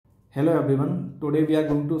Hello everyone, today we are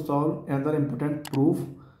going to solve another important proof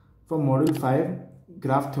from module 5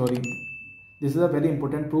 graph theory. This is a very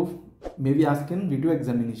important proof, may be asked in video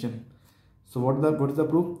examination. So what is the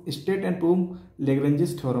proof? State and prove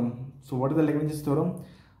Lagrange's theorem. So what is the Lagrange's theorem?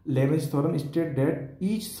 Lagrange's theorem states that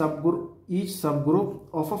each subgroup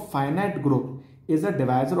of a finite group is a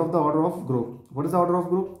divisor of the order of group. What is the order of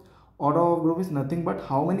group? Order of group is nothing but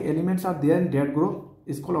how many elements are there in that group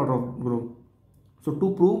is called order of group. So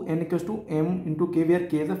to prove n equals to m into k, where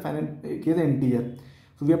k is a finite, k is an integer,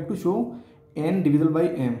 so we have to show n divisible by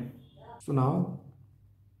m. So now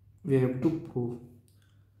we have to prove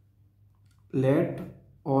let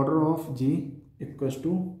order of g equals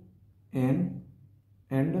to n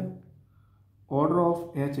and order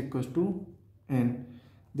of h equals to n.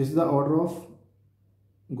 This is the order of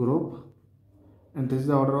group and this is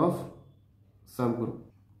the order of subgroup.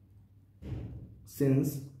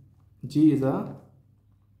 Since G is a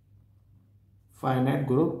finite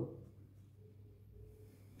group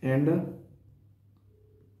and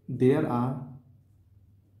there are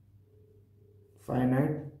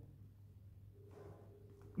finite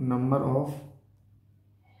number of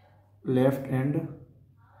left and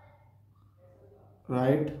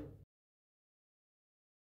right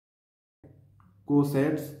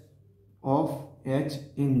cosets of H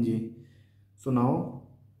in G. So now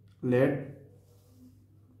let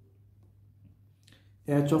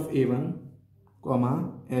H of A1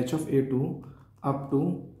 comma H of A2 up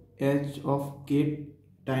to H of K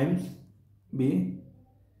times be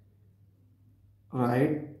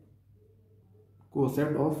right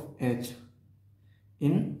coset of H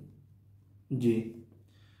in G.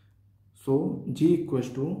 So G equals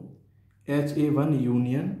to HA1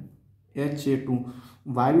 union HA2.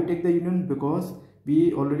 Why we take the union? Because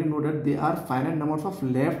we already know that there are finite numbers of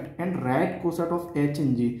left and right coset of H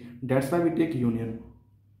in G. That's why we take union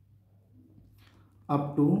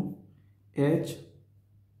up to H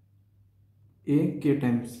A K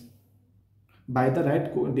times by the right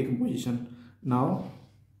decomposition. Now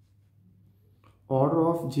order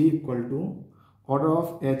of G equal to order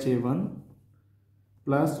of HA1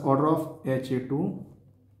 plus order of HA2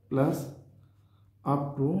 plus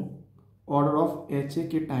up to order of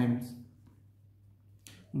HAK times,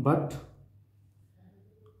 but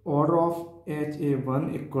order of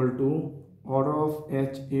HA1 equal to order of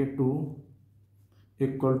HA2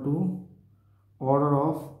 equal to order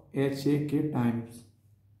of HAK times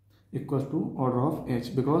equals to order of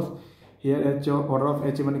H, because here order of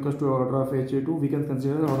HA1 equals to order of HA2, we can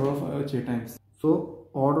consider order of HA times. So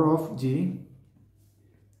order of G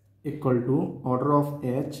equal to order of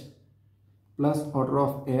H plus order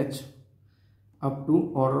of H up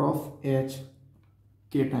to order of H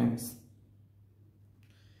K times.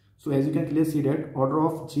 So as you can clearly see that order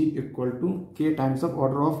of G equal to K times of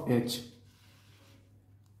order of H.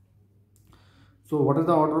 So what is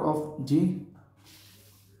the order of G?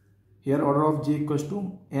 Here order of G equals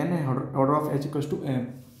to n and order of H equals to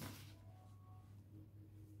m.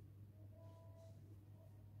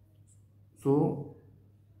 So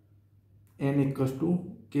n equals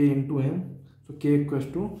to k into m. So k equals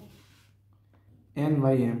to n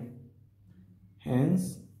by m.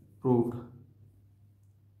 Hence proved.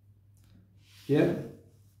 Here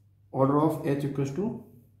order of H equals to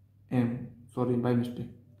m. Sorry, by mistake.